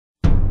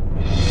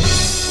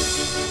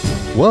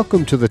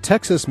Welcome to the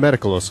Texas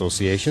Medical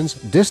Association's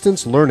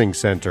Distance Learning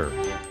Center.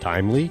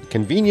 Timely,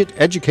 convenient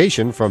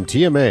education from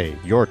TMA,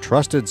 your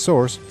trusted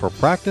source for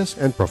practice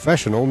and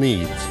professional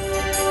needs.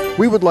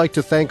 We would like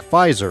to thank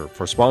Pfizer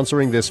for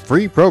sponsoring this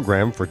free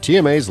program for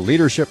TMA's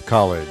Leadership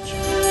College.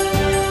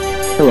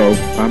 Hello,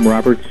 I'm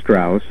Robert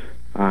Strauss.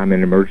 I'm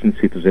an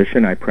emergency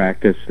physician. I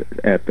practice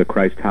at the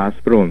Christ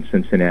Hospital in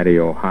Cincinnati,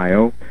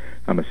 Ohio.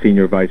 I'm a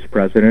senior vice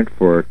president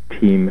for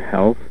Team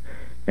Health,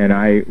 and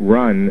I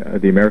run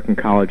the American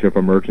College of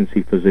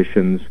Emergency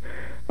Physicians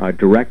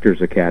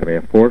Directors Academy,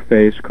 a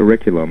four-phase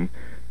curriculum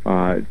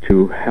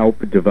to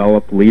help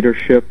develop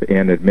leadership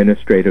and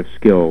administrative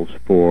skills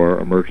for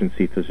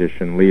emergency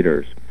physician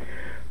leaders.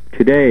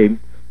 Today,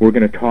 we're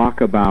going to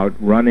talk about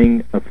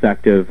running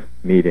effective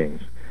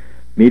meetings.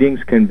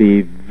 Meetings can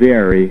be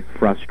very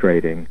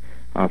frustrating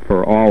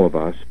for all of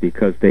us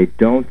because they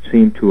don't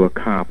seem to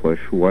accomplish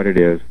what it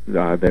is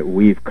that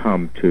we've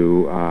come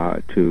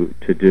to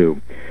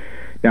do.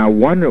 Now,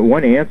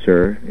 one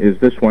answer is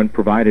this one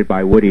provided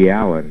by Woody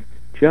Allen.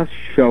 Just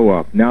show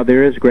up. Now,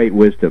 there is great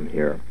wisdom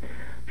here.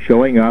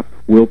 Showing up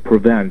will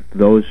prevent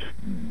those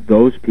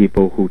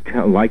people who,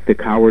 like the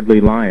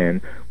Cowardly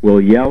Lion,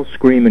 will yell,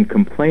 scream, and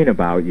complain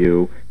about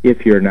you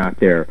if you're not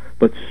there.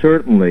 But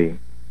certainly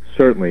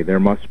there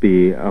must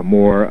be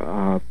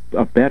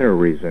a better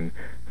reason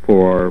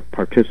for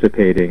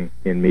participating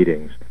in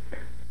meetings.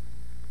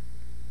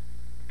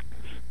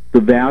 The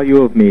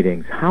value of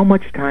meetings. How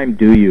much time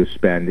do you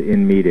spend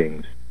in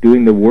meetings,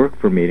 doing the work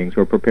for meetings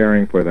or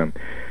preparing for them?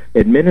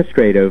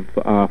 Administrative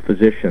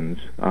physicians,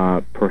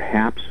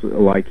 perhaps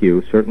like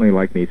you, certainly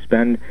like me,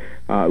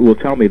 will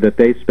tell me that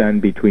they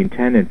spend between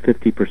 10 and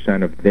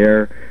 50% of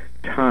their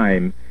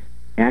time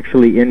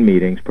actually in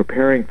meetings,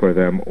 preparing for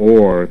them,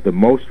 or the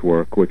most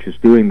work, which is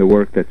doing the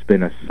work that's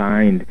been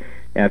assigned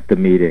at the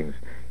meetings.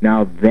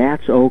 Now,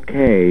 that's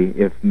okay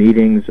if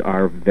meetings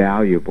are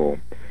valuable.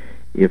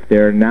 If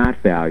they're not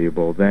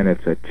valuable, then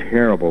it's a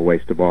terrible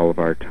waste of all of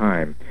our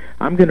time.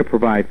 I'm going to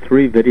provide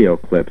 3 video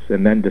clips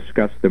and then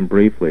discuss them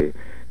briefly.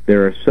 They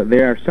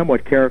are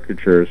somewhat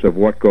caricatures of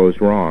what goes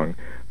wrong.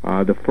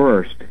 The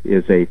first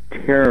is a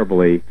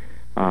terribly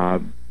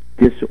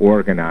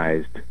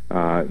disorganized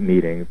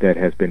meeting that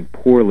has been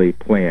poorly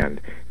planned.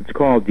 It's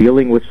called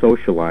Dealing with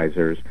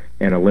Socializers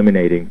and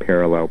Eliminating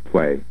Parallel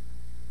Play.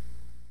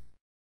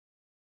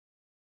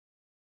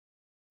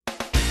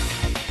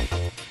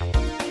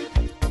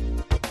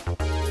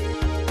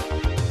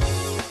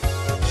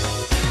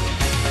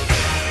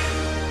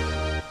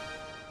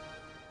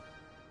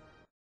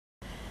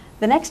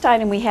 The next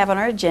item we have on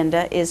our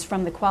agenda is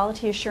from the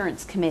Quality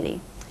Assurance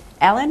Committee.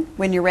 Alan,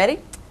 when you're ready,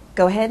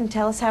 go ahead and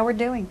tell us how we're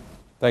doing.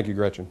 Thank you,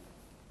 Gretchen.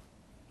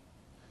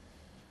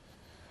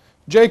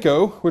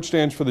 JCAHO, which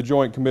stands for the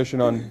Joint Commission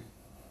on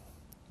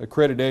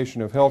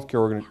Accreditation of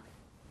Healthcare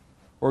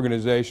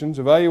Organizations,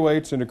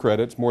 evaluates and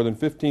accredits more than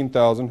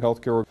 15,000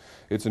 healthcare organizations.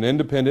 It's an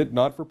independent,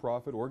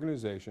 not-for-profit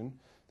organization.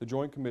 The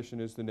Joint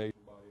Commission is the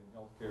nation's body in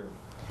healthcare.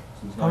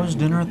 How was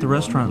dinner at the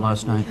restaurant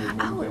last night?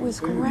 Oh, it was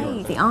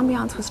great. The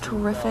ambiance was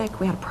terrific.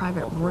 We had a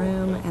private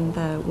room, and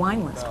the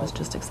wine list was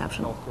just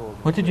exceptional.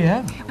 What did you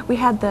have? We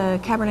had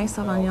the Cabernet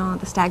Sauvignon,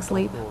 the Stag's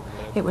Leap.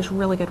 It was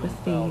really good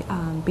with the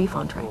beef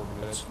entree.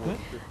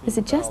 Is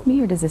it just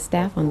me, or does the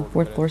staff on the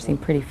 4th floor seem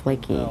pretty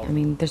flaky? I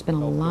mean, there's been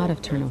a lot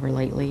of turnover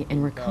lately,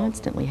 and we're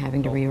constantly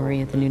having to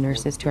reorient the new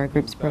nurses to our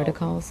group's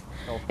protocols.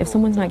 If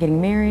someone's not getting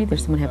married,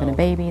 there's someone having a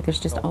baby, there's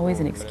just always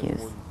an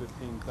excuse.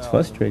 It's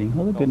frustrating.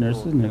 All the good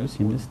nurses never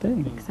seem to stay.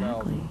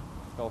 Exactly.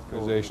 Health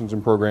organizations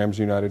and programs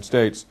in the United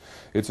States.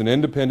 It's an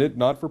independent,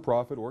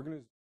 not-for-profit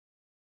organization.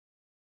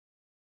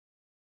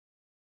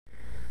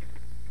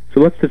 So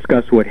let's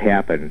discuss what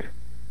happened.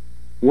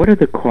 What are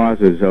the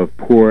causes of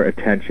poor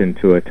attention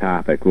to a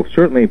topic? Well,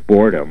 certainly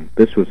boredom.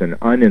 This was an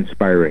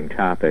uninspiring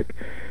topic.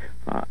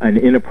 An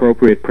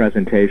inappropriate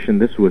presentation.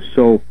 This was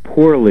so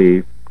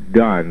poorly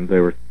done.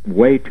 There were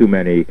way too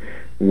many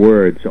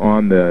words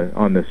on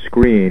the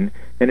screen.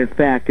 And in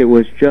fact, it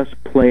was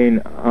just plain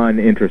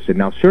uninterested.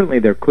 Now, certainly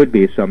there could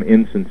be some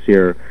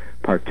insincere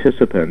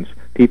participants,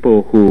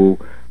 people who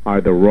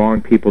are the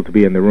wrong people to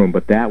be in the room,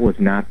 but that was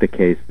not the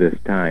case this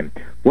time.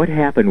 What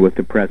happened with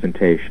the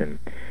presentation?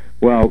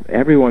 Well,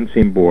 everyone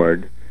seemed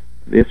bored.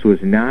 This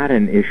was not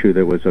an issue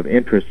that was of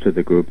interest to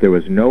the group. There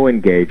was no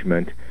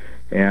engagement,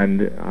 and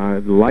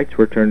the lights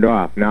were turned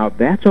off. Now,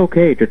 that's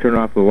okay to turn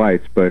off the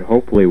lights, but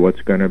hopefully what's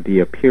going to be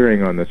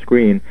appearing on the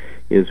screen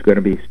is going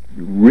to be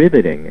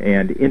riveting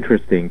and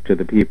interesting to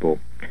the people.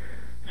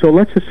 So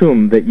let's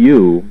assume that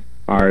you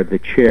are the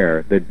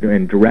chair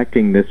and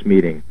directing this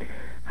meeting.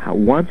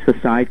 Once the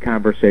side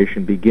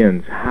conversation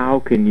begins,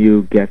 how can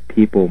you get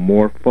people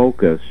more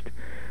focused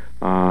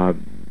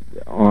on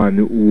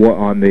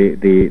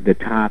the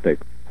topic?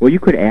 Well, you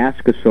could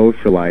ask a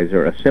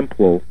socializer a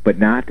simple but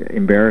not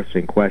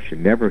embarrassing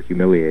question, never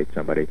humiliate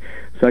somebody,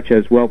 such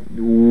as, well,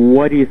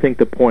 what do you think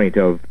the point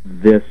of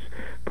this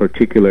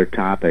particular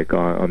topic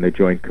on the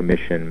Joint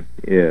Commission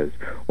is?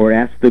 Or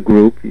ask the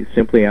group, you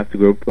simply ask the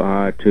group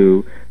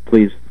to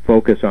please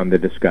focus on the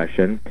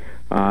discussion,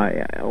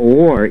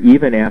 or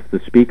even ask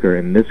the speaker.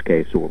 In this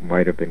case, it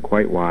might have been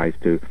quite wise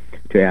to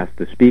ask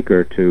the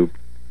speaker to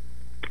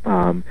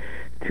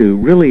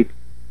really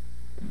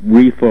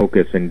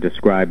refocus and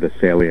describe the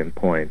salient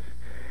points.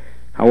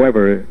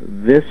 However,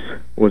 this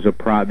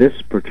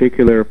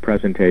particular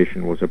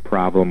presentation was a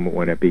problem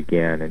when it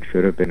began and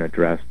should have been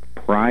addressed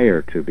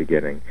prior to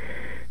beginning.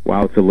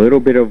 While it's a little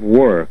bit of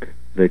work,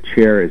 the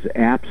chair is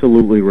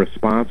absolutely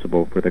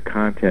responsible for the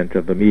content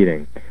of the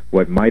meeting.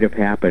 What might have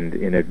happened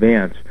in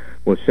advance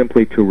was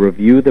simply to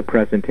review the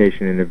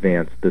presentation in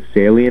advance, the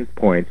salient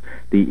points,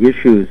 the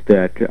issues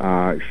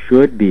that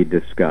should be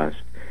discussed,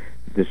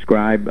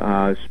 describe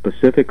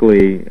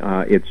specifically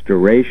its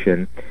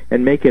duration,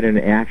 and make it an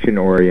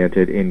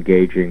action-oriented,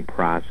 engaging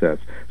process.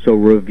 So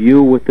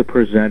review with the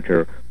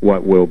presenter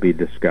what will be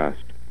discussed.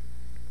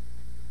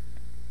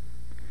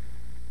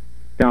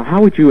 Now,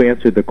 how would you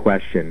answer the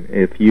question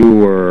if you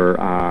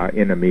were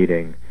in a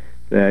meeting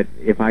that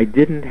if I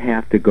didn't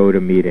have to go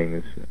to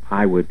meetings,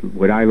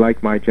 would I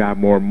like my job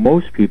more?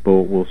 Most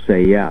people will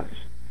say yes.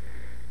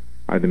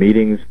 Are the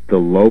meetings the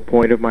low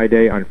point of my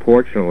day?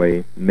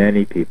 Unfortunately,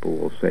 many people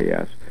will say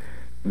yes.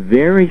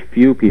 Very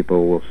few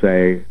people will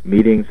say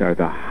meetings are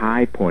the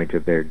high point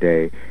of their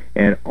day,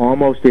 and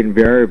almost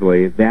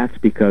invariably that's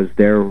because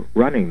they're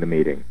running the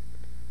meeting.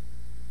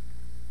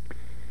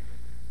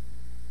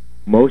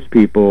 Most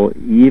people,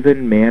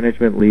 even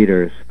management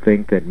leaders,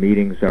 think that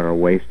meetings are a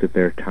waste of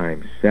their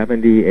time.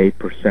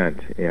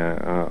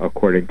 78%,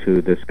 according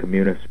to this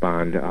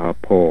Communispond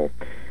poll.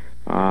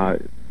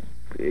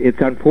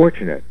 It's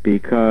unfortunate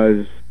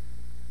because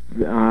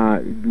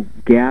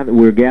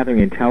we're gathering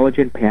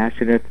intelligent,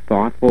 passionate,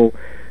 thoughtful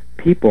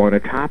people on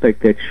a topic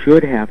that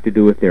should have to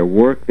do with their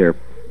work, their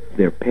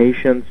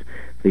patients,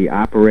 the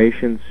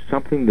operations,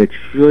 something that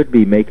should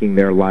be making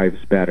their lives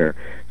better.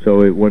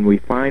 So when we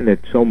find that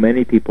so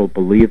many people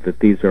believe that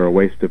these are a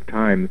waste of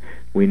time,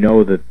 we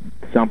know that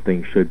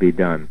something should be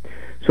done.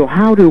 So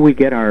how do we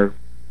get our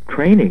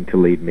training to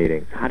lead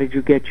meetings? How did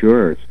you get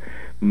yours?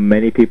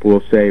 Many people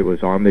will say it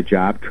was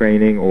on-the-job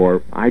training,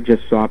 or I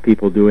just saw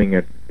people doing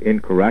it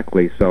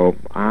incorrectly, so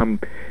I'm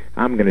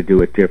going to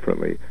do it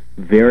differently.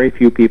 Very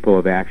few people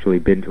have actually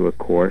been to a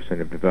course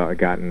and have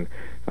gotten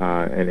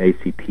an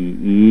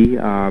ACPE,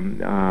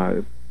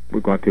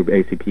 we've gone through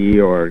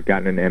ACPE or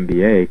gotten an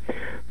MBA,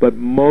 but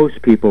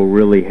most people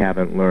really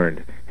haven't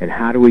learned. And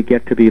how do we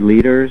get to be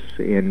leaders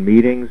in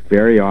meetings?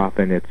 Very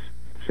often it's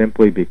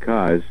simply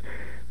because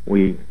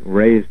we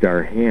raised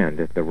our hand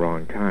at the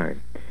wrong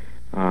time.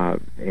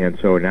 And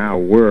so now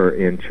we're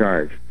in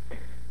charge.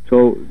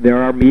 So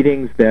there are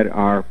meetings that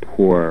are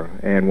poor,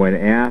 and when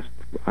asked,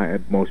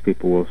 most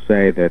people will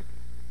say that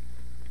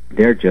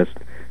they're just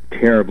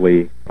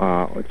terribly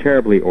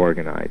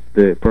organized.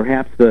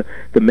 Perhaps the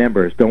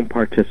members don't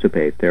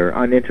participate. They're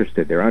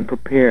uninterested. They're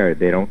unprepared.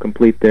 They don't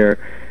complete their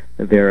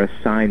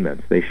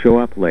assignments. They show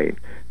up late.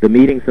 The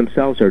meetings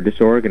themselves are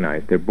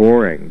disorganized. They're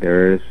boring.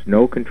 There is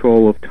no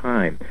control of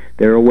time.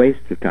 They're a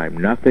waste of time.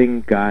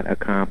 Nothing got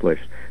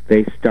accomplished.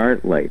 They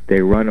start late.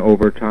 They run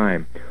over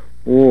time.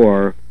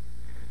 Or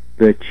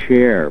the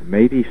chair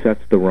maybe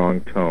sets the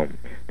wrong tone.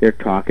 They're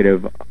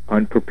talkative,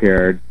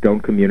 unprepared,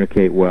 don't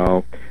communicate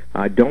well,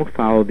 don't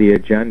follow the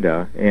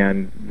agenda,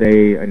 and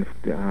they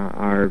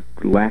are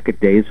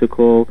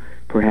lackadaisical,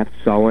 perhaps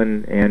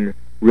sullen, and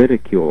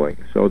ridiculing.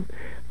 So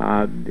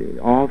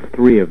all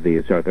three of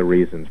these are the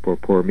reasons for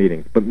poor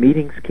meetings. But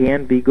meetings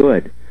can be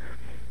good.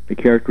 The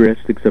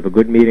characteristics of a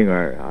good meeting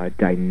are a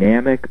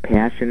dynamic,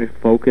 passionate,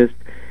 focused,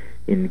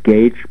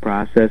 engaged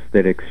process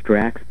that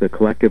extracts the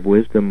collective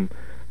wisdom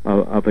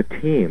of a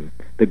team.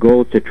 The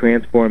goal is to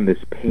transform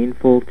this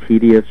painful,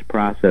 tedious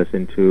process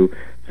into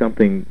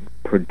something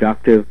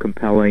productive,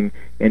 compelling,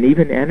 and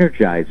even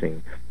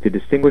energizing. To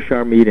distinguish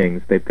our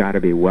meetings, they've got to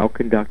be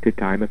well-conducted,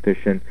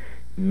 time-efficient,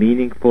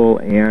 meaningful,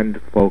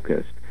 and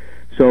focused.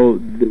 So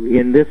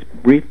in this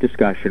brief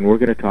discussion, we're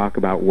going to talk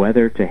about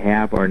whether to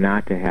have or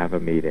not to have a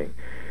meeting.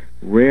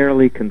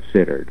 Rarely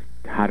considered.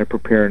 How to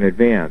prepare in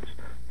advance.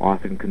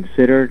 Often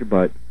considered,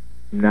 but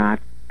not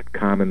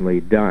commonly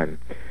done.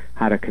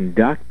 How to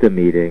conduct the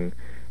meeting,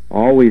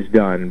 always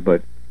done,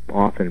 but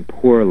often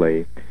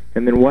poorly.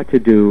 And then what to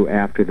do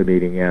after the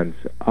meeting ends,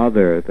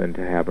 other than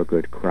to have a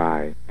good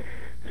cry.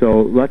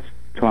 So let's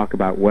talk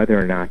about whether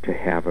or not to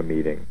have a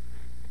meeting.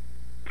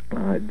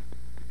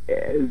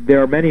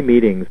 There are many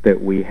meetings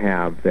that we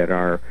have that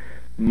are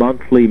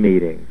monthly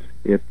meetings.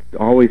 It's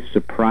always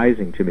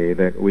surprising to me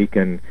that we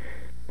can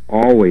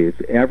always,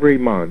 every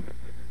month,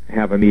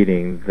 have a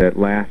meeting that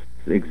lasts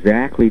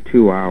exactly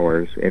 2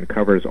 hours and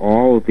covers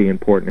all of the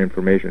important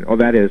information. Oh,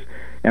 that is,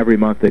 every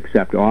month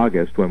except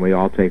August, when we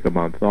all take a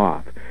month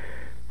off.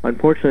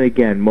 Unfortunately,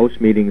 again,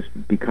 most meetings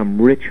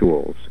become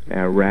rituals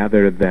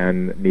rather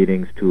than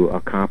meetings to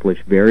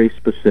accomplish very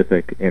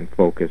specific and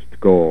focused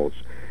goals.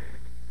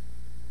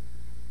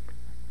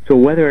 So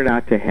whether or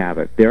not to have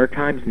it, there are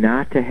times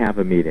not to have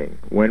a meeting.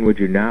 When would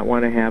you not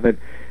want to have it?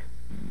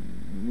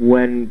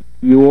 When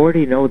you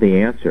already know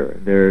the answer.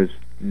 There's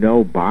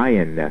no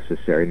buy-in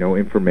necessary, no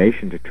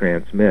information to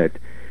transmit.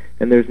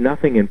 and there's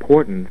nothing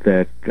important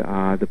that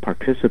the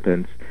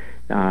participants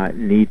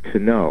need to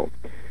know.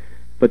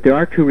 But there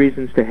are two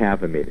reasons to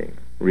have a meeting.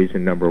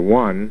 Reason number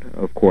one,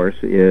 of course,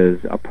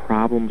 is a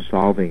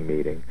problem-solving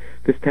meeting.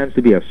 This tends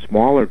to be a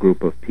smaller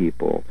group of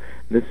people.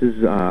 This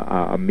is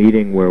a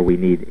meeting where we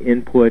need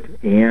input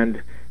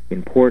and,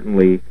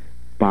 importantly,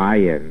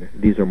 buy-in.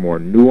 These are more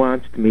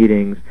nuanced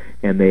meetings,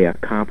 and they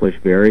accomplish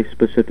very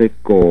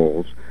specific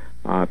goals.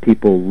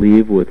 People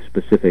leave with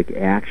specific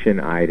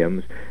action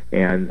items,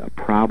 and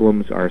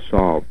problems are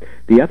solved.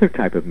 The other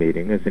type of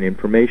meeting is an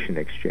information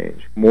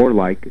exchange, more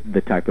like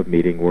the type of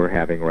meeting we're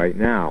having right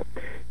now.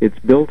 It's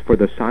built for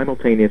the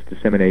simultaneous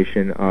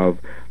dissemination of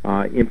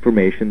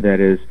information that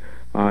is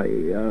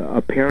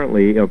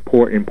apparently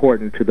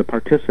important to the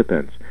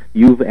participants.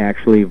 You've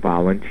actually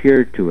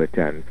volunteered to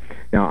attend.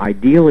 Now,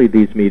 ideally,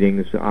 these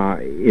meetings,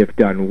 if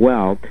done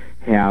well,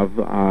 have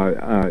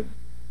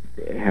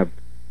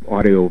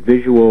audio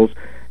visuals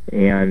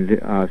and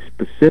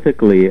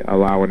specifically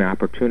allow an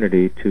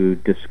opportunity to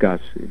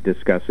discuss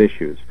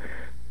issues.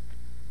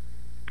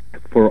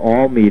 For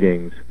all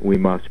meetings, we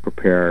must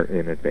prepare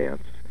in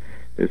advance.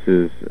 This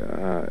is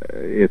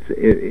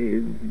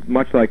it's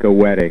much like a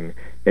wedding.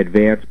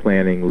 Advanced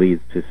planning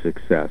leads to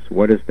success.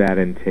 What does that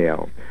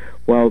entail?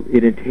 Well,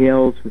 it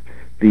entails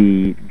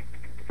the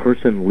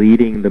person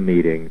leading the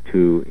meeting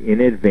to,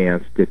 in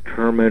advance,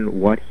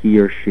 determine what he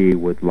or she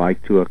would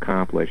like to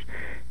accomplish.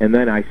 And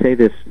then, I say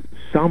this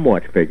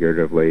somewhat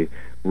figuratively,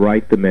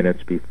 write the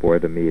minutes before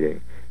the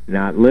meeting.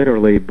 Not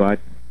literally, but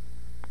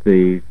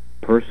the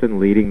person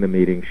leading the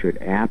meeting should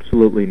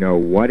absolutely know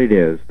what it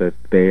is that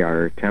they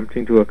are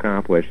attempting to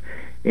accomplish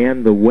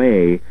and the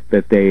way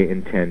that they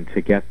intend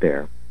to get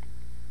there.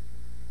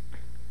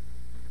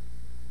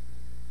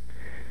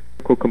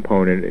 The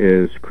component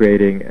is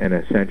creating an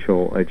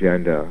essential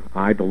agenda.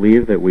 I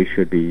believe that we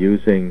should be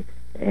using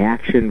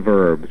action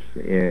verbs.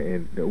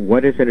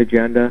 What is an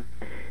agenda?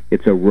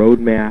 It's a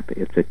roadmap,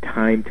 it's a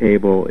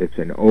timetable, it's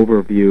an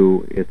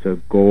overview, it's a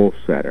goal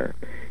setter.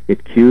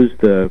 It cues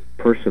the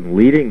person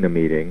leading the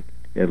meeting,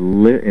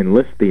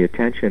 enlists the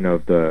attention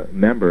of the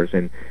members,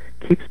 and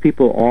keeps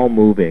people all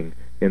moving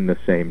in the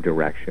same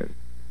direction.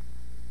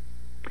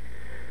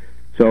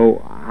 So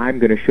I'm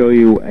going to show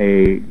you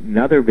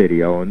another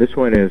video, and this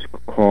one is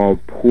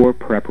called Poor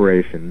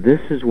Preparation.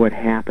 This is what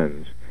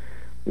happens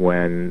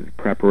when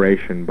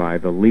preparation by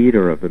the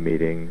leader of the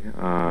meeting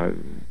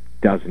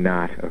does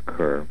not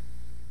occur.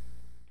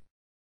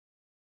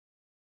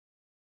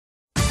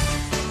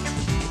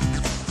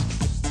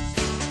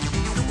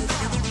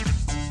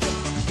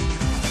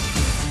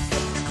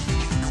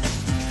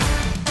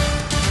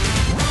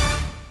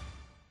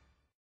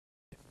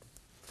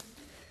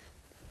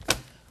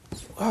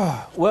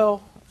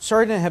 Well,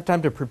 sorry I didn't have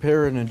time to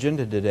prepare an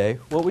agenda today.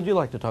 What would you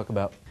like to talk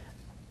about?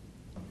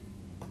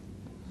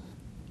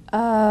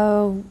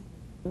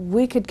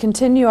 We could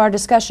continue our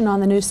discussion on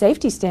the new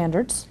safety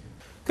standards.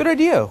 Good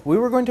idea. We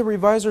were going to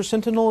revise our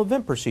Sentinel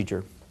event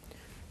procedure.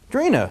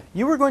 Drina,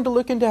 you were going to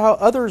look into how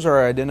others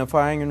are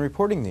identifying and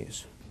reporting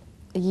these.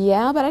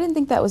 Yeah, but I didn't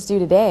think that was due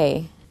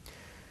today.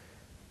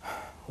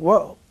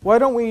 Well, why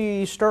don't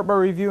we start by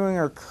reviewing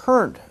our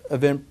current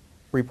event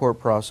report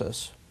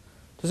process?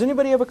 Does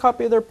anybody have a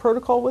copy of their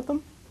protocol with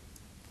them?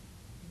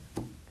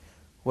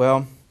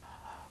 Well,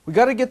 we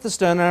got to get this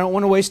done. I don't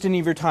want to waste any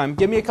of your time.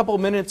 Give me a couple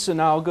of minutes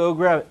and I'll go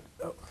grab it.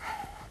 Oh.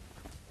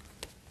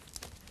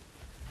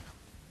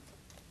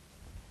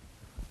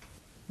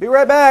 Be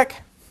right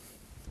back.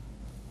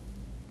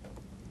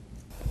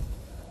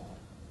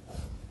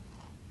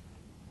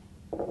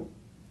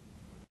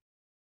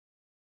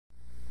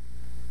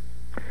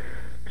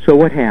 So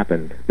what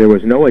happened? There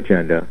was no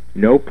agenda,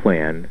 no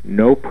plan,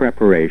 no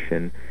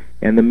preparation,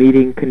 and the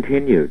meeting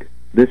continued.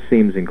 This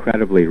seems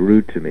incredibly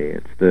rude to me.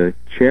 It's the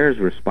chair's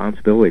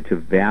responsibility to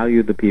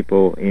value the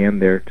people and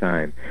their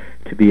time.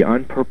 To be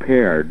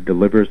unprepared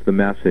delivers the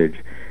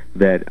message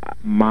that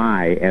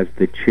as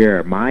the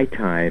chair, my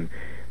time,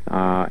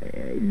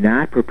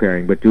 not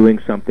preparing but doing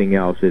something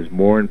else is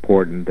more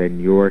important than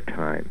your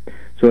time.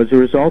 So as a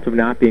result of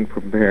not being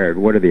prepared,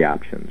 what are the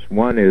options?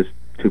 One is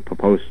to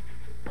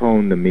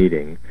postpone the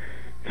meeting.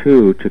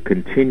 Two, to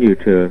continue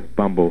to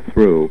bumble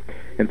through.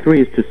 And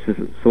three is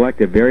to select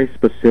a very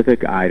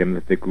specific item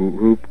that the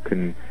group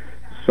can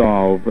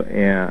solve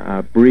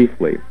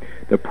briefly.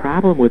 The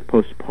problem with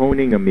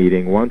postponing a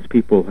meeting once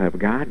people have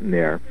gotten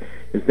there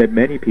is that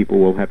many people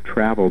will have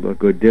traveled a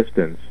good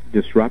distance,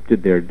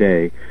 disrupted their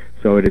day,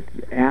 so it's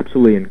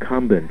absolutely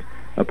incumbent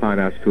upon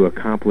us to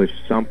accomplish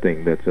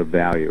something that's of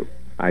value.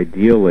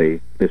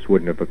 Ideally, this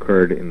wouldn't have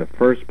occurred in the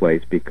first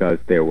place because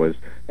there was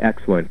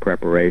excellent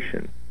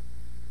preparation.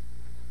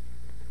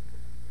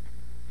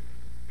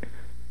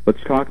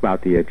 Let's talk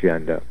about the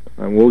agenda.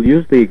 And we'll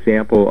use the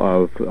example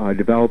of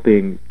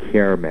developing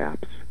care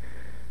maps.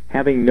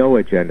 Having no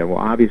agenda, well,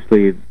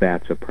 obviously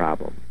that's a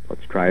problem.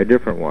 Let's try a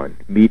different one.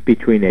 Meet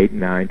between 8 and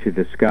 9 to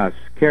discuss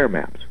care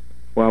maps.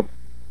 Well,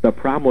 the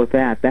problem with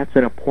that's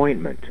an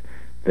appointment.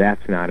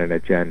 That's not an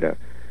agenda.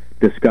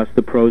 Discuss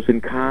the pros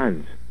and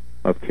cons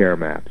of care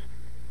maps.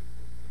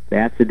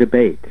 That's a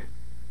debate.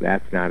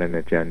 That's not an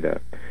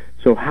agenda.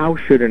 So how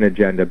should an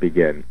agenda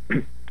begin?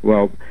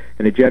 Well,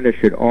 an agenda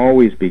should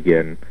always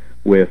begin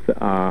with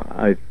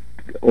a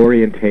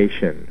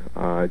orientation,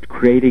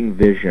 creating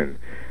vision,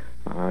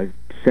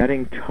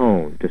 setting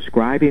tone,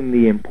 describing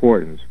the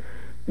importance.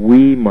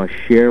 We must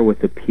share with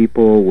the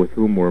people with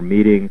whom we're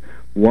meeting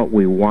what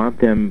we want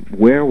them,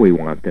 where we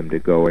want them to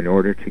go in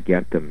order to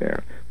get them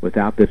there.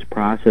 Without this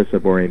process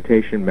of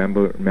orientation,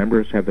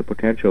 members have the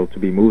potential to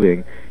be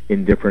moving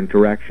in different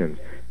directions.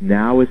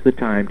 Now is the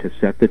time to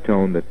set the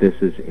tone that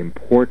this is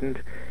important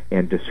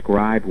and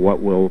describe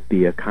what will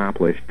be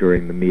accomplished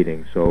during the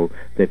meeting so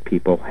that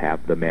people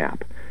have the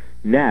map.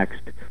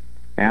 Next,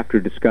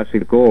 after discussing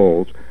the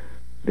goals,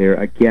 there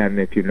again,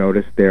 if you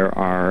notice, there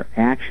are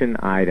action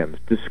items.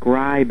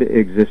 Describe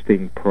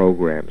existing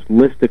programs,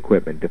 list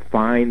equipment,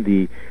 define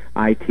the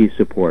IT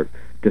support,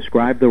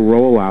 describe the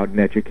rollout in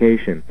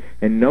education,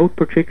 and note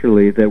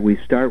particularly that we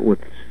start with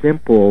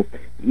simple,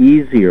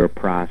 easier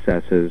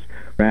processes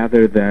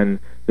rather than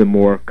the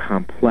more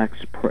complex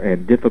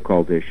and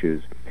difficult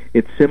issues.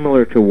 It's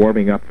similar to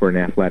warming up for an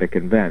athletic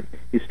event.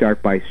 You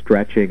start by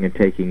stretching and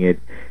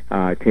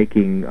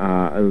loosening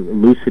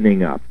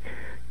up.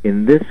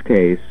 In this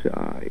case,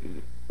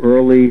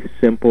 early,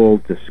 simple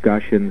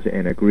discussions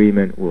and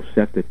agreement will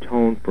set the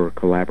tone for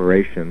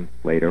collaboration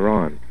later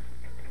on.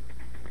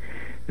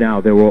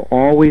 Now, there will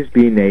always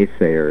be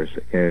naysayers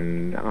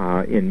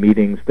in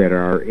meetings that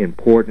are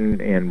important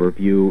and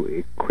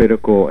review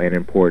critical and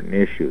important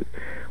issues.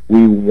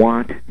 We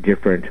want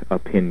different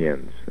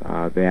opinions.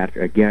 That,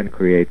 again,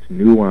 creates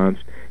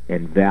nuanced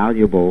and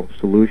valuable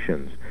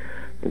solutions.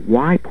 But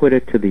why put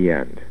it to the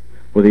end?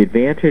 Well, the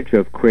advantage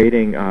of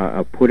creating,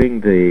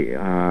 putting the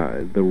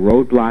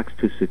roadblocks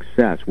to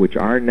success, which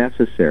are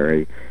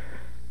necessary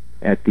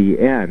at the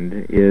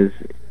end, is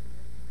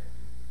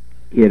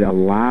it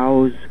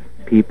allows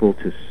people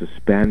to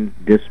suspend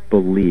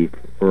disbelief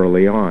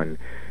early on.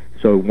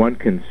 So one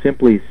can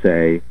simply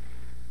say,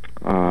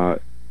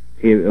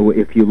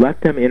 if you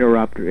let them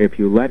interrupt, if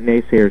you let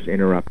naysayers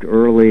interrupt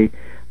early,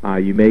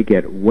 you may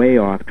get way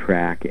off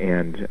track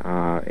and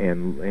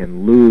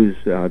lose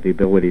the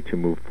ability to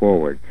move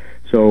forward.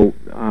 So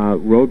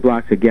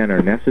roadblocks again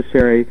are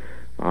necessary.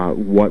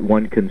 What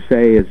one can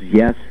say is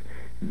yes,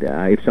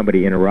 if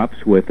somebody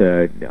interrupts with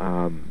a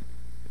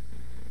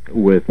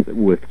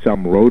with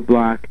some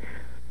roadblock,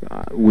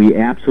 we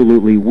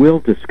absolutely will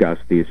discuss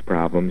these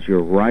problems. You're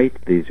right;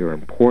 these are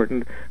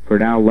important. For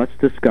now, let's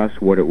discuss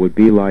what it would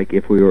be like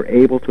if we were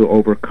able to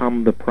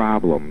overcome the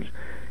problems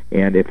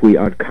and if we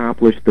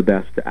accomplish the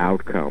best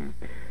outcome.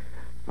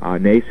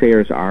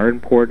 Naysayers are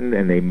important,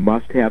 and they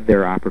must have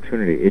their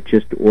opportunity. It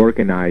just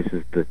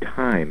organizes the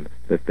time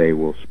that they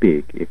will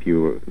speak if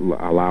you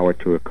allow it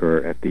to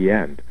occur at the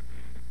end.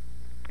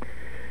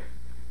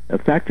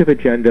 Effective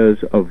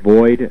agendas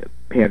avoid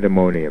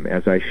pandemonium.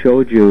 As I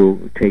showed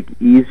you, take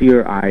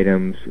easier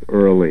items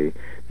early.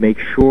 Make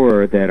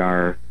sure that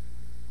our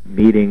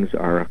meetings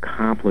are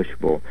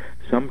accomplishable.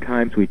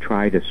 Sometimes we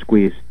try to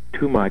squeeze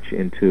too much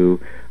into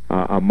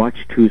a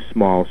much too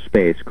small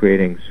space,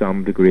 creating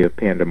some degree of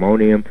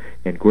pandemonium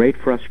and great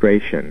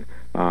frustration.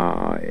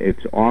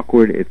 It's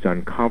awkward, it's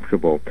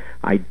uncomfortable.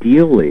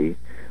 Ideally,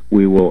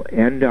 we will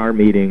end our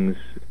meetings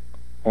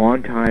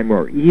on time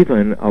or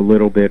even a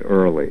little bit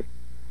early.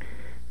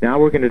 Now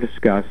we're going to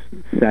discuss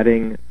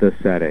setting the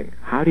setting.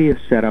 How do you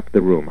set up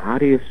the room? How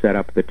do you set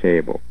up the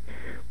table?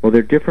 Well, there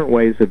are different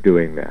ways of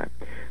doing that.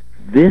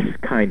 This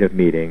kind of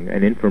meeting,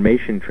 an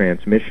information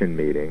transmission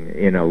meeting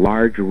in a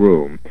large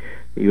room,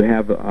 you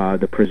have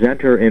the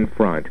presenter in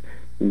front.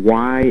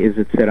 Why is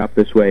it set up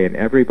this way, and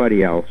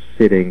everybody else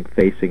sitting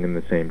facing in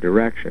the same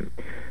direction?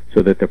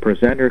 So that the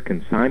presenter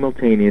can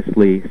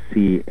simultaneously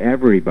see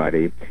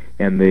everybody,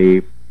 and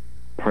the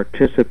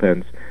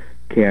participants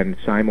can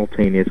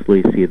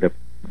simultaneously see the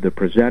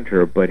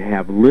presenter, but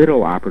have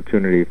little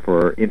opportunity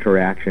for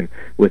interaction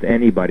with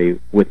anybody,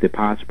 with the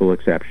possible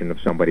exception of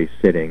somebody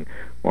sitting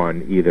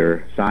on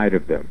either side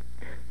of them.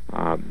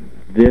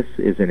 This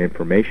is an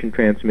information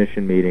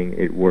transmission meeting.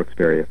 It works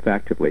very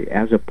effectively,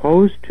 as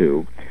opposed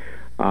to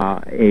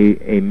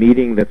a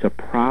meeting that's a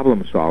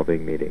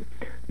problem-solving meeting.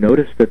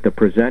 Notice that the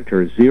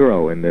presenter,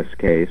 0 in this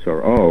case,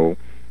 or O,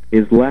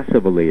 is less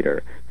of a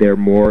leader. They're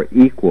more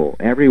equal.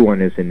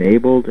 Everyone is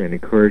enabled and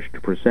encouraged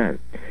to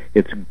present.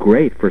 It's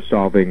great for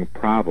solving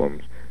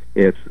problems.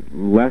 It's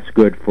less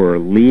good for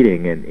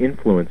leading and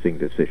influencing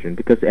decisions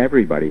because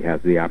everybody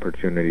has the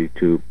opportunity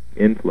to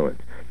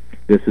influence.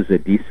 This is a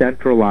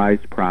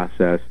decentralized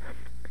process.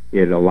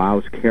 It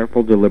allows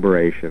careful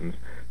deliberations.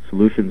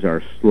 Solutions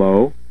are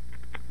slow.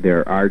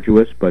 They're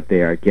arduous, but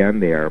they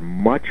are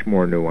much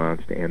more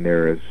nuanced, and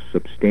there is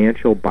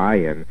substantial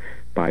buy-in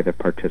by the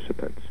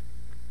participants.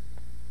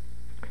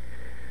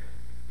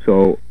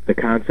 So the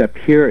concept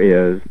here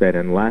is that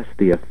unless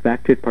the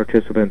affected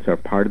participants are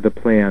part of the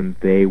plan,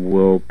 they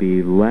will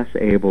be less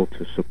able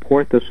to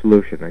support the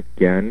solution.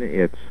 Again,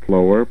 it's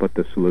slower, but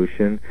the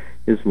solution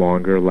is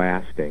longer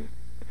lasting.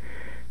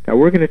 Now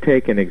we're going to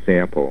take an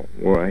example.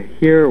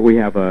 Here we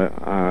have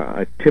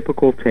a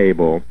typical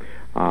table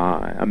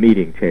a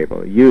meeting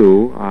table.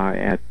 You,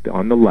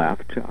 on the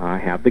left,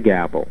 have the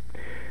gavel.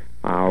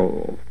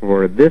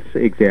 For this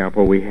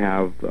example, we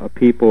have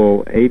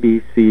people A,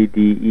 B, C,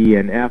 D, E,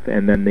 and F,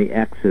 and then the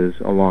X's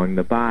along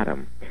the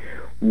bottom.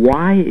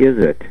 Why is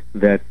it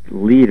that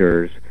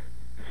leaders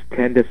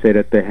tend to sit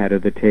at the head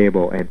of the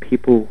table, and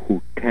people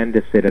who tend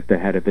to sit at the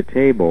head of the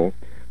table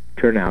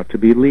turn out to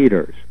be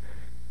leaders?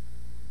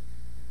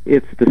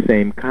 It's the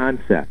same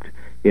concept.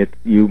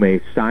 You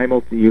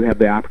have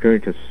the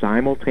opportunity to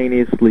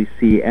simultaneously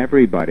see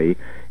everybody,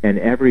 and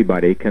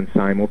everybody can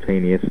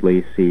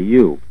simultaneously see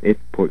you. It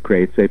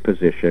creates a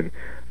position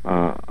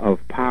of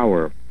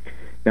power.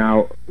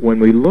 Now, when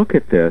we look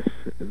at this,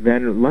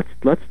 then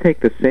let's take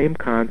the same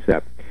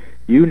concept.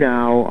 You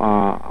now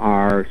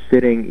are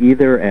sitting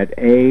either at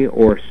A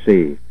or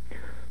C.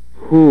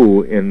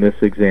 Who, in this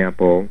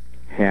example,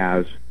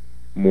 has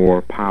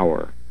more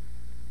power?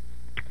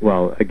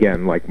 Well,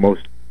 again, like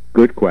most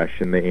good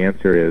question, the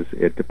answer is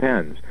it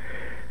depends.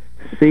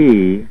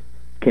 C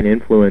can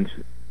influence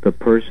the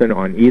person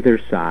on either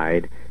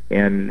side,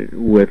 and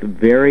with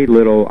very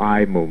little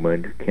eye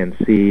movement can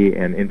see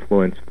and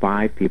influence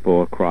 5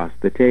 people across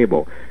the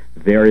table.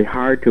 Very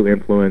hard to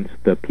influence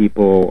the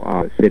people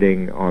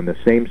sitting on the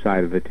same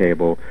side of the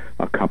table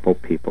a couple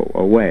people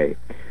away.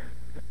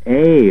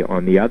 A,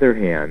 on the other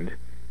hand,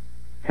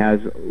 has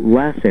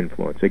less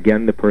influence.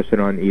 Again, the person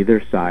on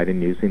either side,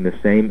 and using the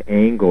same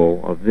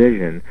angle of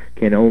vision,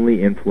 can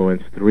only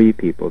influence 3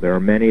 people. There are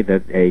many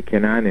that A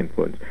cannot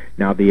influence.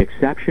 Now, the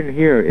exception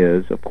here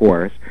is, of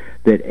course,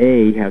 that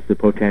A has the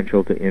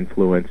potential to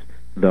influence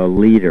the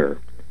leader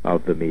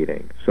of the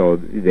meeting. So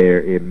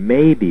it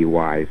may be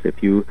wise,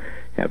 if you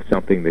have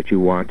something that you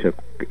want to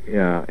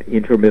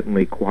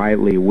intermittently,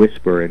 quietly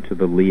whisper into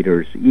the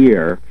leader's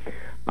ear,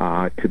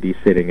 to be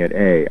sitting at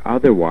A.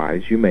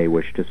 Otherwise, you may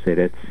wish to sit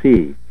at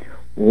C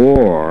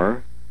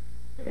or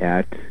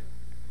at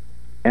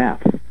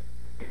F.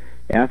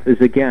 F is,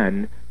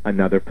 again,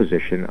 another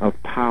position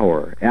of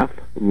power. F,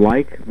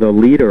 like the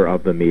leader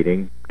of the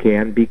meeting,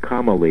 can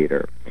become a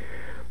leader.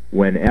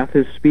 When F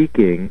is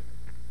speaking,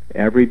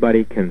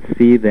 everybody can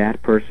see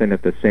that person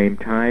at the same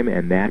time,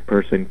 and that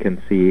person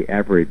can see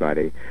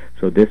everybody.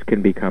 So this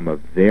can become a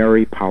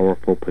very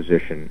powerful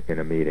position in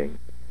a meeting.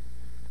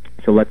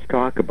 So let's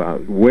talk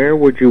about where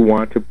would you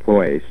want to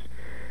place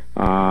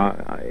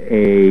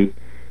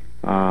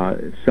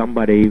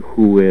somebody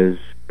who is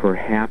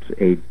perhaps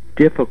a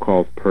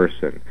difficult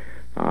person,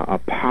 a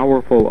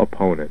powerful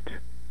opponent.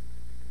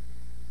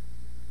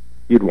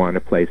 You'd want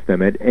to place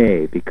them at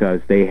A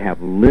because they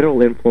have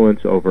little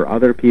influence over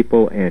other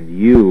people, and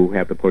you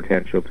have the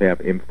potential to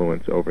have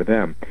influence over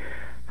them.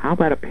 How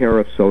about a pair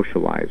of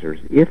socializers?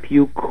 If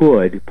you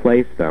could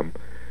place them,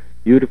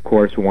 you'd, of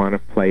course, want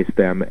to place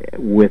them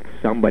with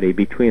somebody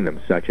between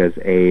them, such as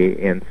A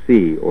and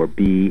C, or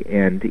B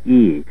and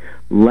E.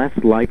 Less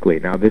likely,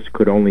 now this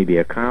could only be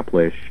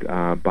accomplished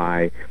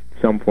by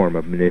some form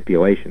of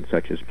manipulation,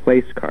 such as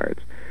place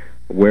cards.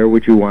 Where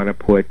would you want to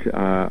put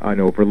an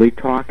overly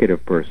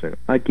talkative person?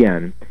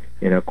 Again,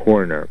 in a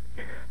corner.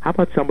 How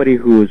about somebody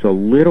who is a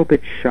little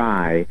bit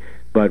shy,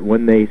 but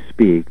when they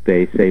speak,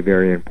 they say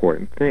very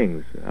important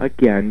things?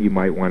 Again, you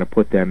might want to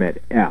put them at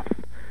F.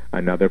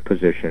 Another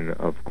position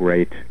of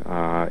great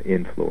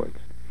influence.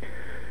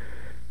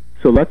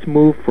 So let's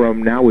move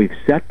from, now we've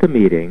set the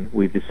meeting,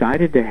 we've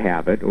decided to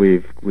have it,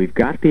 we've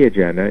got the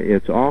agenda,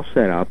 it's all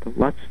set up,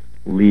 let's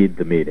lead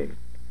the meeting.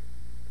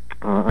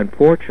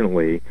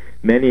 Unfortunately,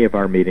 many of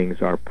our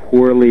meetings are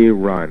poorly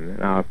run.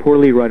 A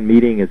poorly run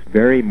meeting is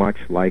very much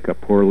like a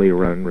poorly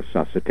run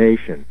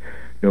resuscitation.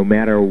 No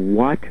matter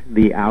what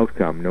the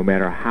outcome, no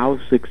matter how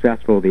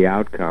successful the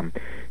outcome,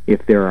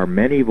 if there are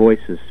many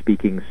voices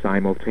speaking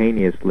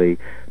simultaneously,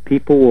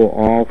 people will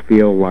all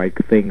feel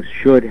like things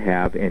should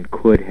have and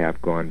could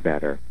have gone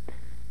better.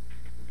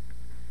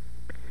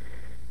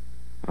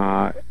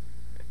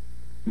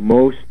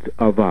 Most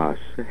of us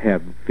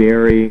have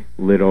very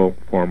little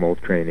formal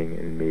training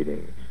in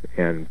meetings,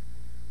 and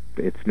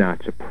it's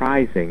not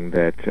surprising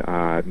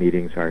that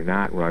meetings are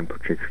not run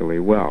particularly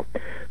well.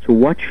 So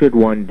what should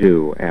one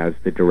do as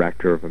the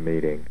director of a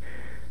meeting?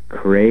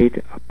 Create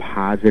a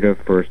positive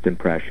first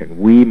impression.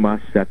 We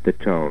must set the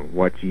tone.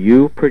 What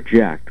you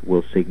project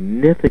will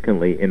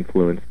significantly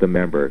influence the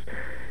members.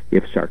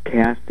 If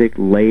sarcastic,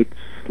 late,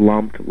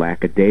 slumped,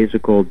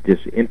 lackadaisical,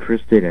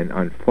 disinterested, and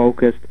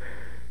unfocused,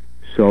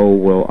 so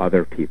will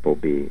other people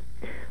be.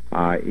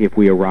 If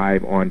we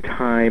arrive on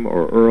time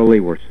or early,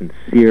 we're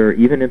sincere,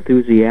 even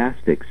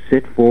enthusiastic.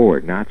 Sit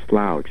forward, not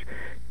slouch.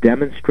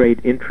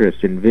 Demonstrate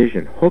interest and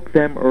vision. Hook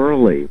them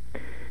early.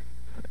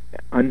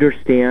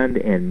 Understand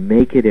and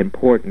make it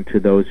important to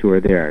those who are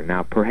there.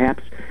 Now,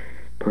 perhaps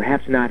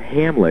not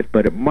Hamlet,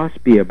 but it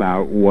must be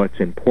about what's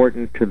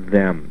important to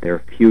them, their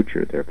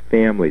future, their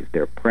families,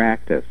 their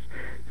practice,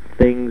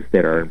 things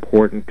that are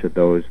important to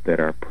those that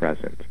are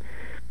present.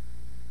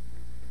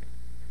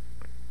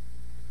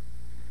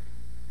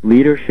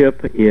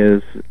 Leadership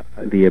is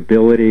the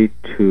ability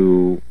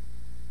to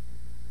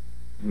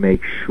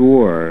make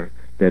sure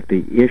that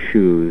the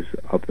issues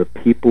of the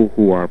people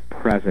who are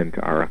present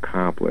are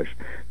accomplished.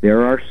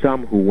 There are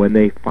some who, when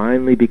they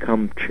finally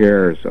become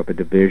chairs of a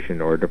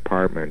division or a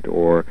department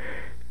or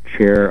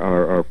chair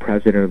or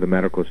president of the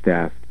medical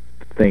staff,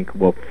 think,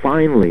 well,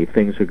 finally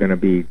things are going to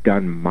be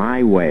done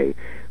my way.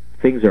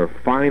 Things are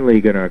finally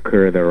going to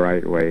occur the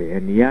right way.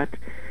 And yet,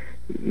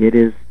 it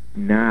is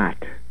not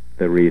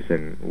the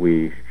reason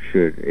we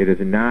should. It is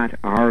not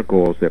our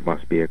goals that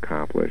must be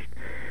accomplished.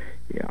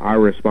 Our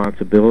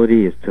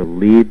responsibility is to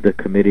lead the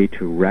committee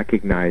to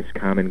recognize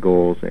common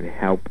goals and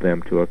help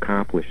them to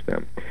accomplish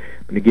them.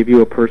 I'm going to give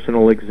you a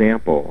personal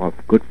example of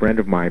a good friend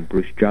of mine,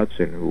 Bruce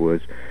Judson, who was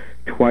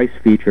twice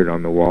featured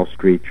on the Wall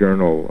Street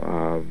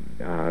Journal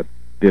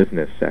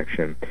business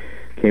section,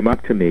 came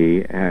up to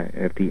me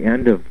at the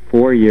end of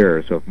 4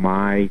 years of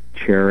my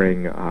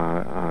chairing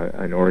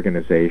an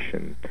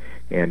organization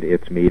and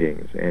its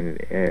meetings. And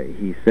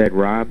he said,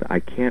 "Rob, I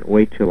can't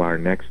wait till our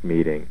next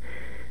meeting."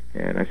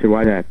 And I said,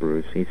 "Why that,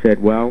 Bruce?" He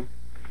said, "Well,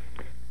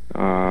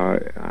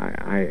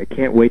 I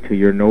can't wait till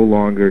you're no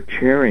longer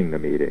chairing the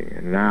meeting."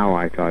 And now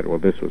I thought, well,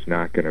 this was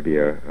not going to be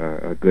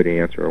a good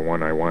answer or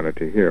one I wanted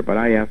to hear. But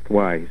I asked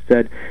why. He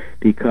said,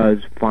 "Because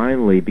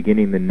finally,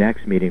 beginning the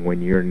next meeting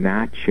when you're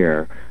not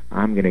chair,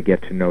 I'm going to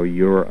get to know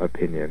your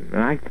opinion."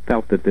 And I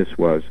felt that this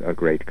was a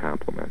great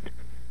compliment.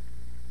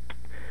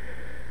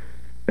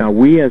 Now,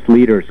 we as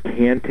leaders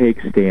can take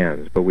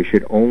stands, but we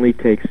should only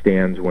take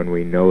stands when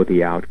we know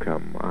the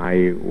outcome.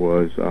 I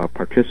was a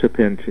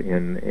participant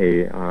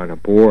on a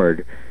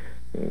board,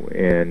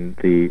 and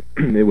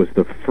it was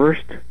the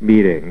first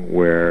meeting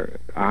where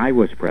I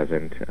was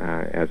present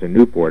as a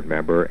new board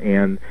member,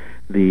 and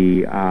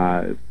the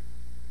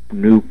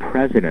new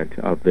president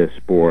of this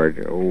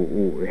board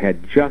who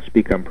had just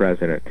become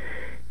president.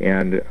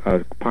 And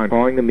upon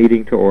calling the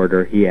meeting to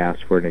order, he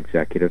asked for an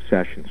executive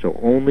session. So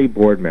only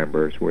board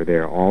members were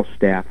there. All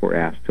staff were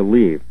asked to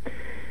leave.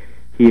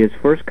 His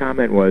first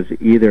comment was,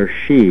 either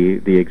she,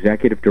 the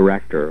executive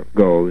director,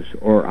 goes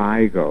or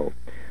I go.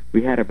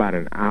 We had about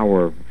an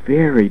hour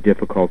very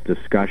difficult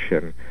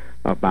discussion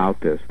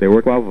about this. There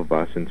were 12 of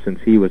us, and since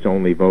he was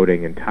only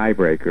voting in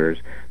tiebreakers,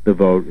 the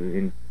vote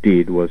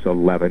indeed was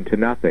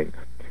 11-0,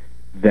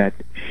 that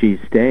she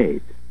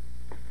stayed.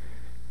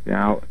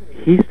 Now,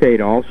 he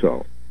stayed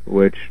also,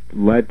 which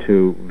led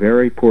to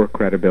very poor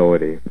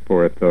credibility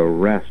for the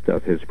rest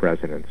of his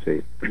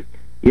presidency.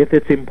 If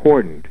it's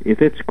important,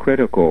 if it's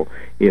critical,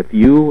 if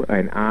you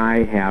and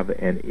I have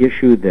an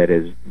issue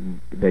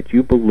that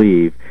you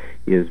believe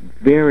is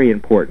very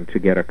important to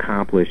get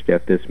accomplished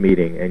at this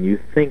meeting, and you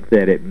think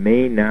that it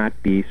may not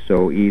be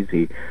so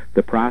easy,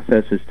 the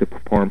process is to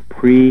perform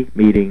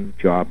pre-meeting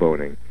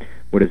jawboning.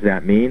 What does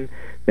that mean?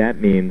 That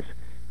means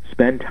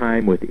spend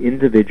time with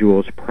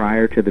individuals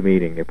prior to the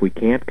meeting. If we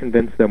can't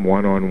convince them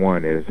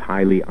one-on-one, it is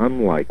highly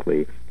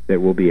unlikely that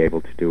we'll be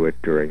able to do it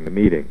during the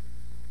meeting.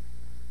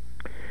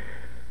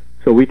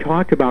 So we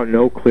talked about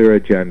no clear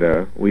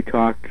agenda. We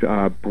talked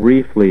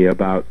briefly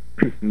about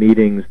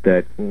meetings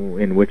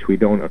in which we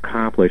don't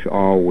accomplish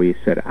all we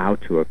set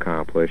out to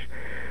accomplish.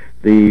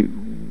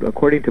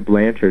 According to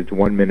Blanchard's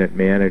one-minute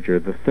manager,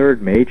 the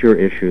third major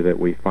issue that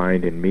we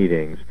find in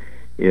meetings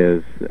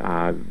is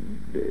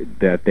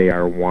that they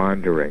are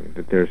wandering,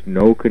 that there's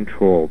no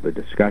control. The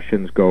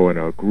discussions go in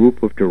a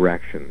group of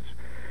directions.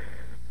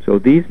 So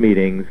these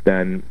meetings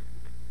then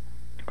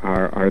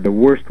are the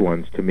worst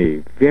ones to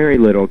me. Very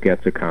little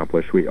gets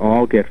accomplished. We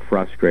all get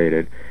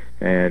frustrated,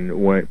 and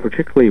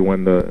particularly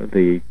when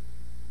the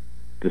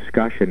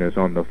discussion is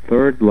on the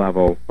third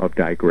level of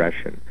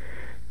digression.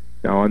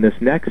 Now, on this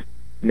next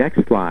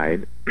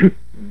slide,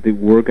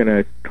 we're going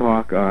to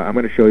talk. I'm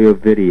going to show you a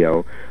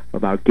video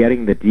about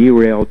getting the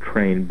derailed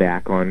train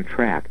back on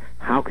track.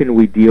 How can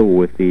we deal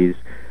with these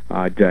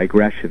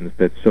digressions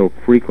that so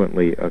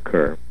frequently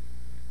occur?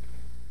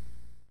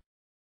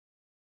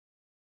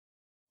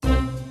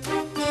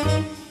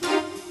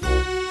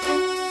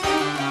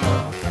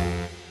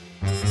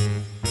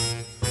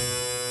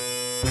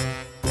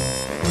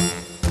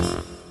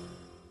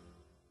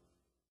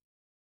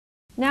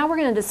 Now we're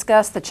going to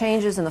discuss the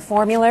changes in the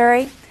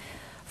formulary.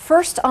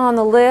 First on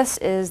the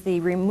list is the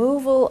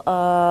removal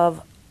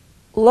of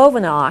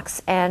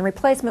Lovenox and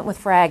replacement with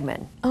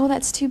Fragmin. Oh,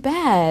 that's too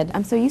bad.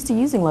 I'm so used to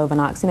using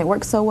Lovenox, and it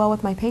works so well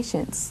with my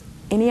patients.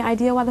 Any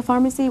idea why the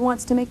pharmacy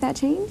wants to make that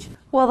change?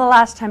 Well, the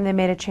last time they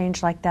made a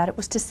change like that, it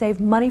was to save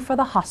money for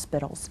the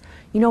hospitals.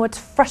 You know, it's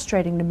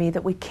frustrating to me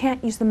that we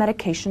can't use the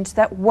medications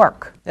that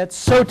work. That's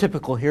so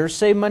typical here.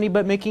 Save money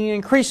but making it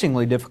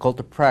increasingly difficult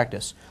to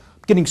practice.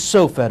 I'm getting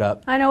so fed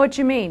up. I know what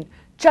you mean.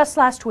 Just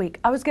last week,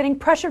 I was getting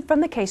pressured from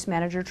the case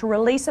manager to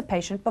release a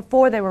patient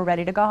before they were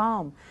ready to go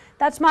home.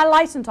 That's my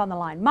license on the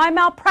line, my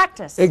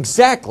malpractice.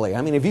 Exactly.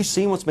 I mean, have you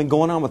seen what's been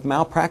going on with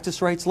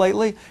malpractice rates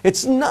lately?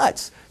 It's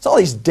nuts. It's all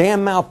these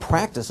damn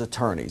malpractice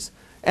attorneys.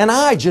 And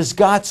I just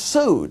got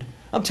sued.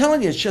 I'm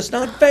telling you, it's just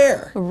not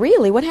fair.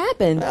 Really? What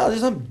happened? Well,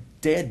 there's some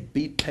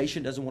deadbeat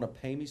patient doesn't want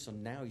to pay me, so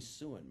now he's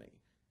suing me.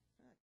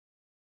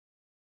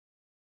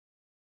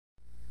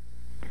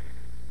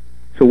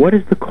 So what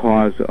is the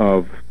cause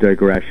of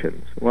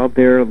digressions? Well,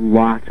 there are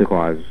lots of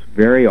causes.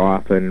 Very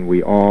often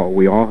we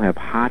all have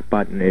hot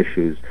button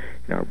issues,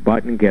 and our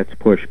button gets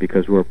pushed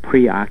because we're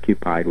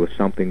preoccupied with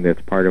something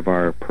that's part of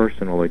our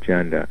personal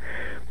agenda.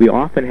 We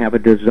often have a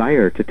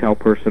desire to tell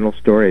personal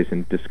stories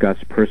and discuss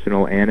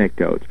personal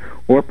anecdotes,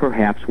 or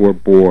perhaps we're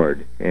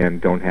bored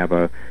and don't have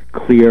a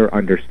clear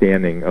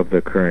understanding of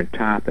the current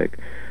topic.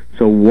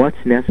 So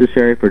what's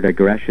necessary for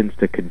digressions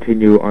to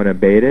continue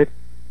unabated?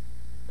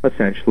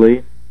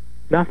 Essentially,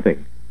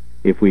 nothing.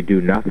 If we do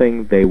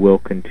nothing, they will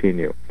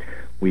continue.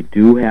 We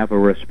do have a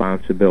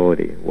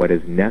responsibility. What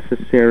is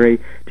necessary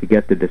to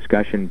get the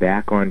discussion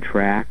back on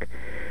track?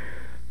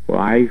 Well,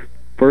 I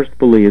first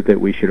believe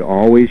that we should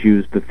always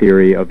use the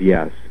theory of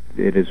yes.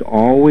 It is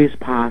always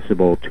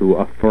possible to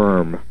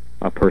affirm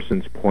a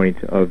person's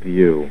point of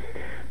view,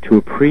 to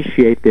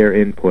appreciate their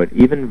input,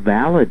 even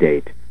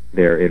validate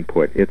their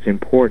input. It's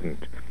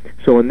important.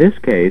 So in this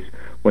case,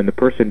 when the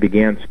person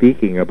began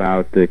speaking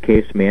about the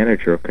case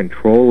manager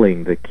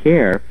controlling the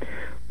care,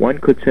 one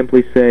could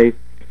simply say,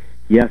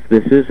 yes,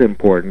 this is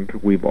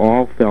important. We've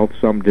all felt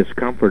some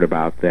discomfort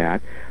about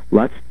that.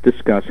 Let's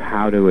discuss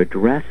how to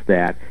address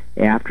that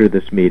after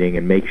this meeting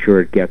and make sure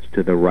it gets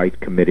to the right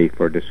committee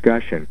for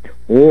discussion.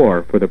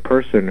 Or for the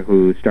person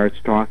who starts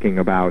talking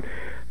about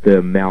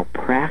the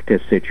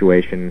malpractice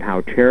situation and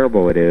how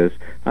terrible it is,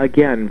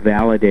 again,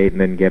 validate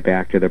and then get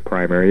back to the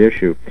primary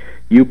issue.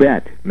 You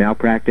bet,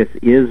 malpractice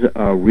is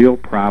a real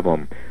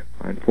problem.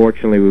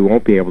 Unfortunately, we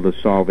won't be able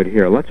to solve it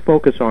here. Let's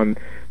focus on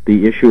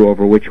the issue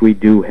over which we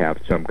do have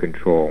some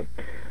control.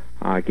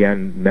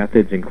 Again,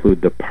 methods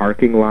include the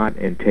parking lot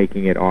and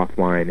taking it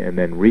offline and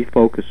then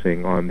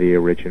refocusing on the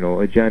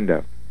original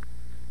agenda.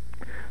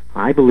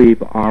 I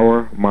believe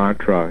our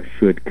mantra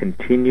should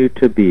continue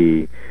to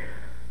be,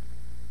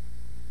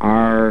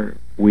 are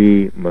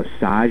we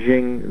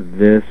massaging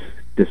this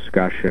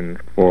discussion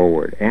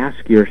forward?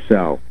 Ask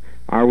yourself,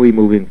 are we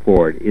moving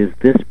forward? Is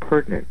this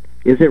pertinent?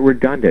 Is it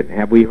redundant?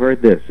 Have we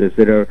heard this? Is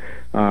it a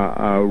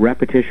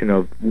repetition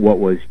of what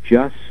was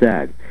just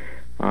said?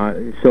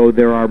 So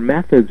there are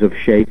methods of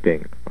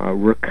shaping.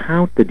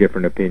 Recount the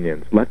different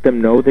opinions. Let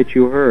them know that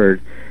you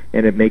heard,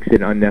 and it makes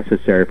it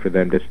unnecessary for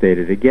them to state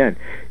it again.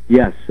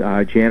 Yes,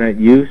 Janet,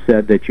 you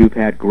said that you've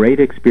had great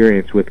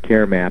experience with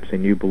care maps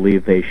and you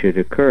believe they should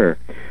occur.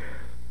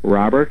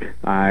 Robert,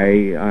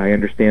 I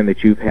understand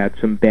that you've had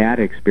some bad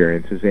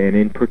experiences, and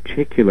in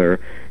particular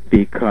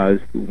because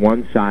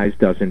one size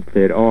doesn't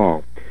fit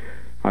all.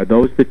 Are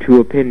those the two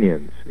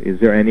opinions?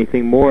 Is there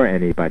anything more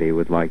anybody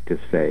would like to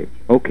say?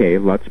 Okay,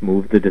 let's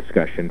move the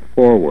discussion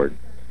forward.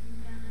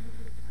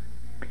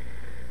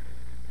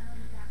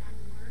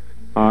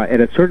 At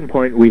a certain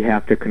point, we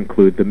have to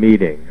conclude the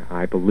meeting.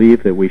 I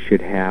believe that we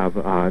should have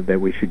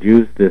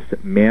use this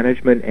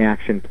management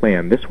action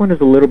plan. This one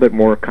is a little bit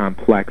more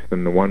complex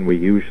than the one we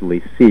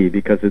usually see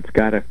because it's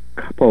got a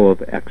couple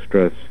of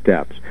extra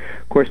steps.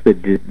 Of course, the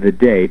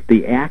date,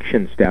 the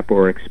action step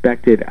or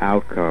expected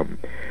outcome.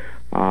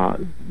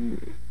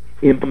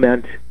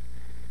 Implement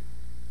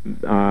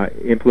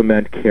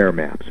care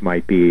maps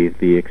might be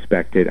the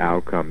expected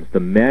outcomes. The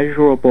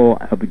measurable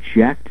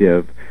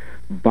objective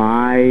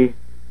by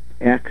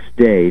X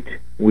date,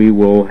 we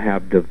will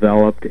have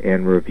developed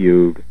and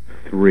reviewed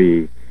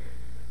 3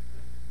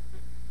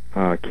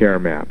 care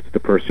maps.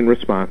 The person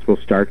responsible,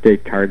 start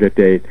date, target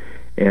date,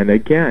 and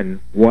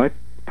again, what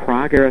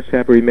progress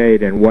have we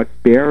made and what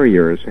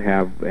barriers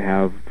have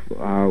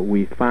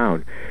we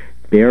found?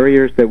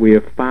 Barriers that we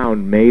have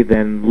found may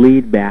then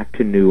lead back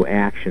to new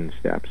action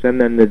steps,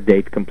 and then the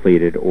date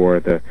completed or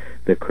the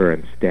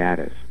current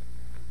status.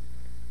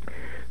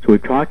 So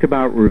we've talked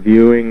about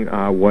reviewing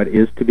what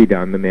is to be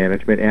done, the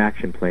management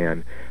action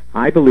plan.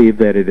 I believe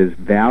that it is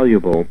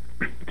valuable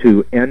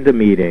to end a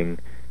meeting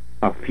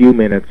a few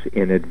minutes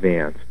in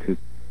advance, to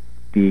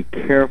be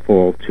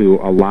careful to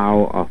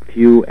allow a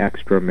few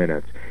extra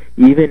minutes.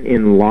 Even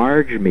in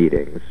large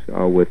meetings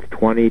with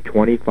 20,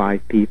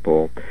 25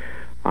 people,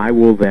 I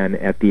will then,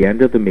 at the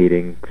end of the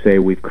meeting, say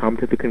we've come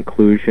to the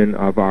conclusion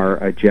of our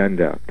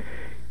agenda.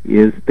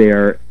 Is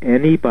there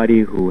anybody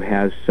who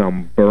has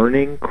some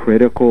burning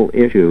critical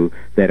issue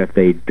that if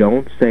they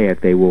don't say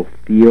it, they will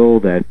feel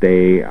that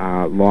they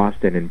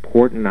lost an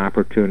important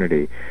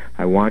opportunity?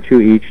 I want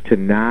you each to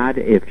nod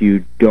if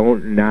you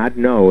don't nod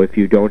no if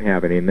you don't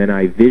have any, and then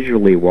I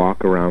visually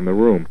walk around the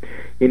room.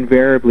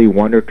 Invariably,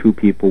 1 or 2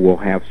 people will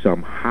have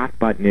some hot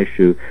button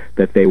issue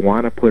that they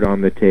want to put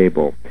on the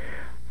table.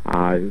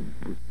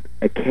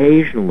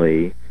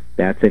 Occasionally,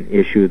 that's an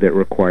issue that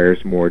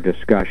requires more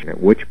discussion, at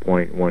which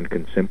point one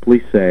can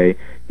simply say,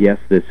 yes,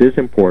 this is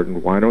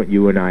important. Why don't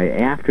you and I,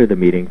 after the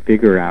meeting,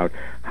 figure out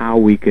how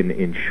we can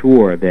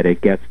ensure that it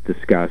gets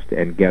discussed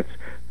and gets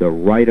the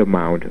right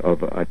amount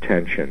of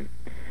attention.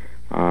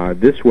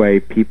 This way,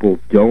 people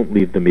don't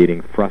leave the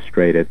meeting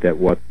frustrated that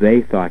what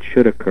they thought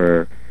should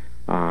occur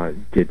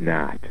did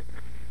not.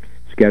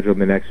 Schedule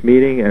the next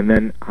meeting, and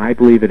then I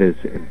believe it is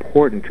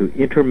important to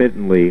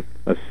intermittently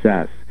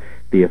assess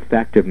the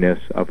effectiveness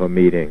of a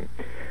meeting.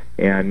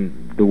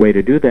 And the way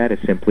to do that is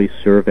simply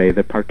survey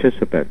the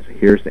participants.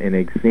 Here's an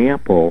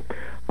example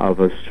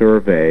of a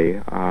survey.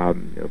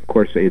 Of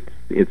course,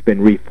 it's been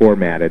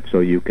reformatted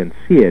so you can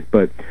see it,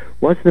 but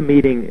was the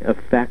meeting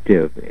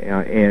effective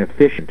and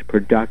efficient,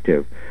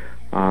 productive?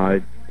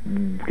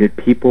 Did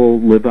people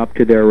live up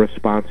to their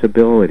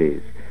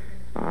responsibilities?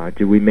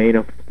 Do we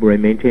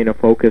maintain a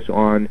focus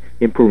on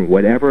improvement,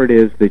 whatever it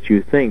is that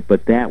you think,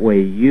 but that way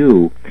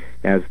you,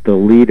 as the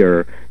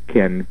leader,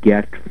 can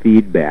get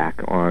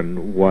feedback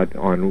on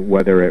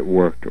whether it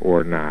worked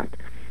or not.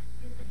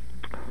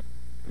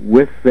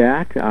 With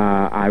that,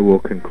 I will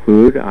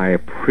conclude. I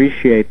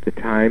appreciate the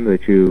time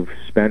that you've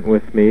spent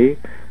with me.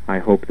 I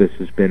hope this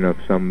has been of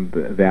some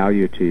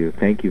value to you.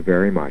 Thank you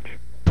very much.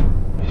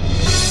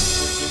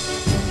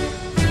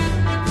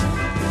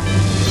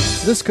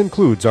 This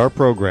concludes our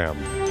program.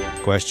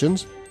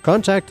 Questions?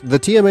 Contact the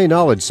TMA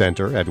Knowledge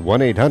Center at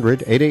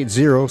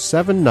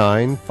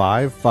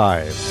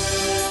 1-800-880-7955.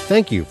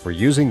 Thank you for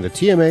using the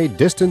TMA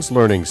Distance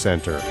Learning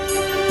Center.